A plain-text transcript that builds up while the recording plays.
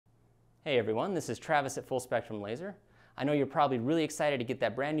Hey everyone, this is Travis at Full Spectrum Laser. I know you're probably really excited to get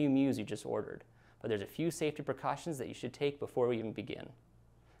that brand new Muse you just ordered, but there's a few safety precautions that you should take before we even begin.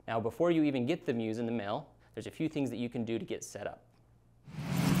 Now, before you even get the Muse in the mail, there's a few things that you can do to get set up.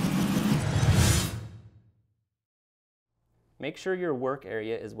 Make sure your work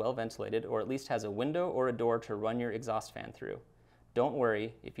area is well ventilated or at least has a window or a door to run your exhaust fan through. Don't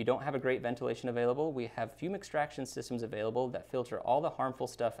worry, if you don't have a great ventilation available, we have fume extraction systems available that filter all the harmful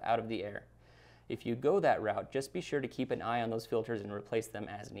stuff out of the air. If you go that route, just be sure to keep an eye on those filters and replace them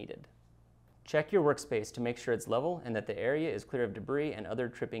as needed. Check your workspace to make sure it's level and that the area is clear of debris and other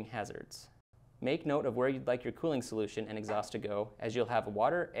tripping hazards. Make note of where you'd like your cooling solution and exhaust to go, as you'll have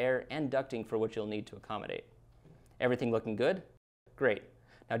water, air, and ducting for which you'll need to accommodate. Everything looking good? Great.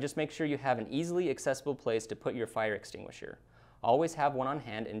 Now just make sure you have an easily accessible place to put your fire extinguisher. Always have one on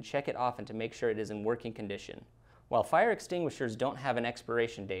hand and check it often to make sure it is in working condition. While fire extinguishers don't have an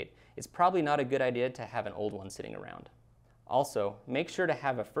expiration date, it's probably not a good idea to have an old one sitting around. Also, make sure to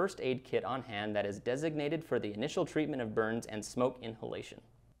have a first aid kit on hand that is designated for the initial treatment of burns and smoke inhalation.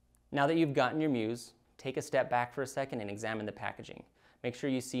 Now that you've gotten your Muse, take a step back for a second and examine the packaging. Make sure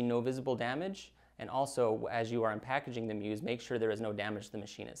you see no visible damage, and also, as you are unpackaging the Muse, make sure there is no damage to the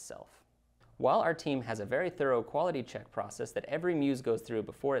machine itself. While our team has a very thorough quality check process that every Muse goes through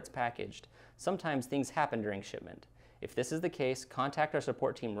before it's packaged, sometimes things happen during shipment. If this is the case, contact our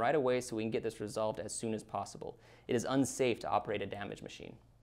support team right away so we can get this resolved as soon as possible. It is unsafe to operate a damaged machine.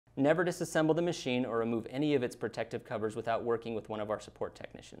 Never disassemble the machine or remove any of its protective covers without working with one of our support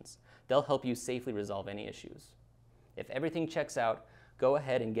technicians. They'll help you safely resolve any issues. If everything checks out, go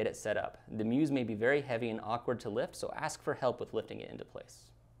ahead and get it set up. The Muse may be very heavy and awkward to lift, so ask for help with lifting it into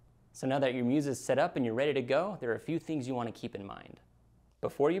place. So now that your Muse is set up and you're ready to go, there are a few things you want to keep in mind.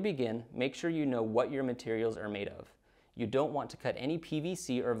 Before you begin, make sure you know what your materials are made of. You don't want to cut any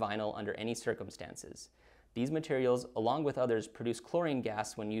PVC or vinyl under any circumstances. These materials, along with others, produce chlorine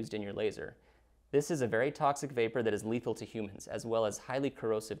gas when used in your laser. This is a very toxic vapor that is lethal to humans, as well as highly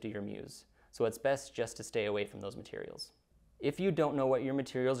corrosive to your Muse, so it's best just to stay away from those materials. If you don't know what your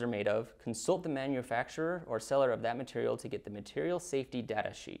materials are made of, consult the manufacturer or seller of that material to get the Material Safety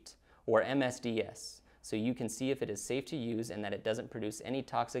Data Sheet, or MSDS, so you can see if it is safe to use and that it doesn't produce any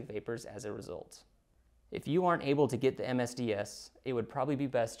toxic vapors as a result. If you aren't able to get the MSDS, it would probably be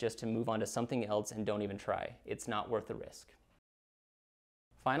best just to move on to something else and don't even try. It's not worth the risk.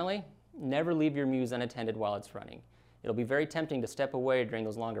 Finally, never leave your Muse unattended while it's running. It'll be very tempting to step away during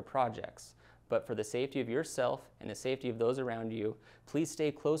those longer projects, but for the safety of yourself and the safety of those around you, please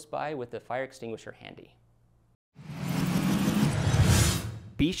stay close by with the fire extinguisher handy.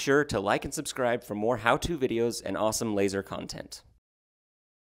 Be sure to like and subscribe for more how-to videos and awesome laser content.